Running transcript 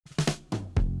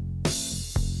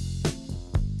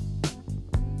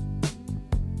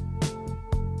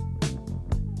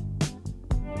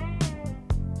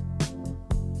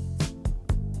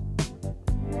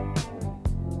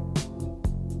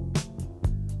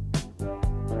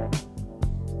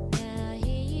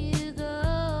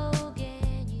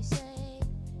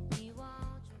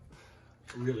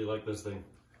like this thing.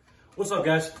 What's up,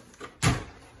 guys?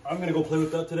 I'm gonna go play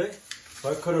with that today. So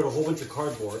I've cut out a whole bunch of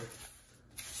cardboard.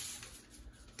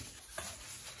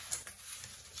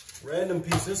 Random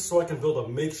pieces so I can build a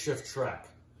makeshift track.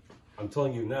 I'm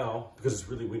telling you now because it's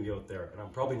really windy out there and I'm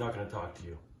probably not gonna talk to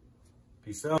you.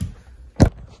 Peace out.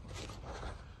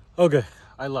 Okay,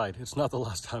 I lied. It's not the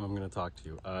last time I'm gonna talk to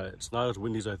you. It's not as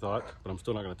windy as I thought, but I'm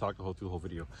still not gonna talk through the whole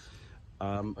video.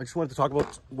 I just wanted to talk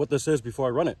about what this is before I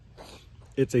run it.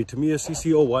 It's a Tamiya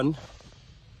CC01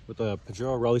 with a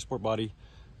Pajero Rally Sport body,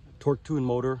 torque tune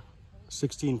motor,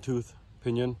 16 tooth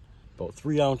pinion, about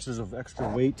 3 ounces of extra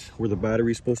weight where the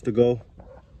battery's supposed to go.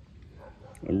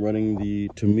 I'm running the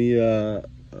Tamiya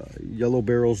yellow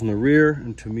barrels in the rear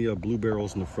and Tamiya blue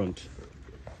barrels in the front.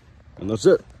 And that's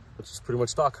it. That's just pretty much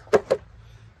stock.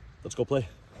 Let's go play.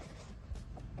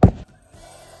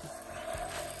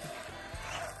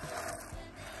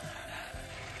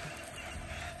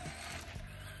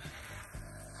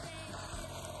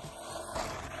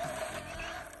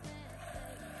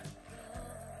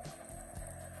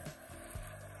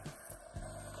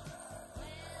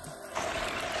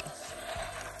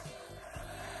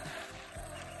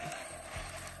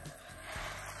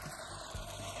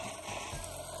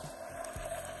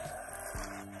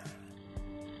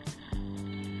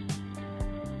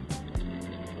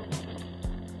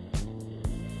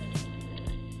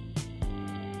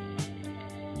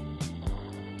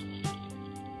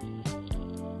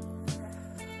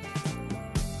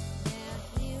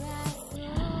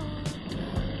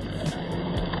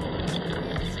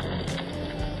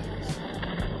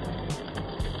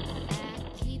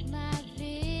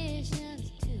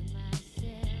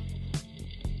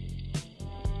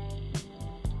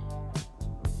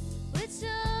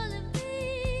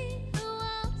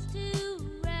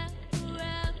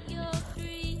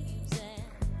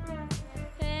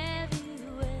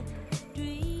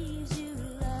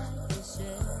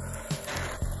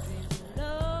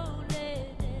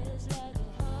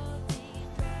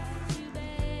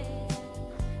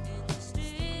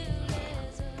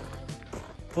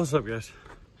 What's up, guys?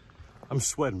 I'm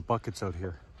sweating buckets out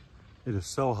here. It is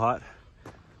so hot.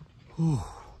 Whew. All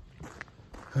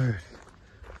right.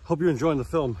 Hope you're enjoying the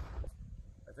film.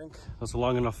 I think that's a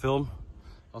long enough film.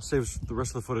 I'll save the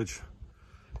rest of the footage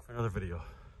for another video.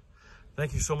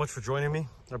 Thank you so much for joining me.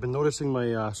 I've been noticing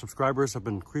my subscribers have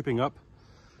been creeping up,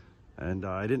 and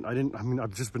I mean,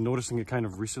 I've just been noticing it kind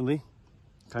of recently,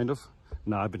 kind of.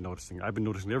 No, I've been noticing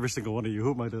every single one of you.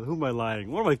 Who am I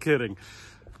lying? What am I kidding?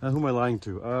 Who am I lying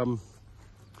to?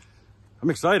 I'm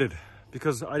excited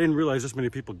because I didn't realize this many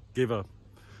people gave up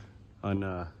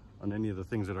on any of the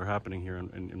things that are happening here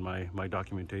in my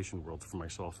documentation world for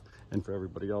myself and for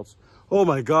everybody else. Oh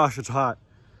my gosh, it's hot.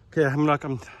 Okay, I'm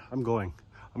going.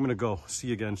 I'm gonna go. See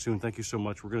you again soon. Thank you so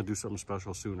much. We're gonna do something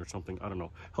special soon or something. I don't know.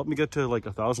 Help me get to like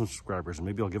 1,000 subscribers and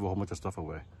maybe I'll give a whole bunch of stuff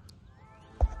away.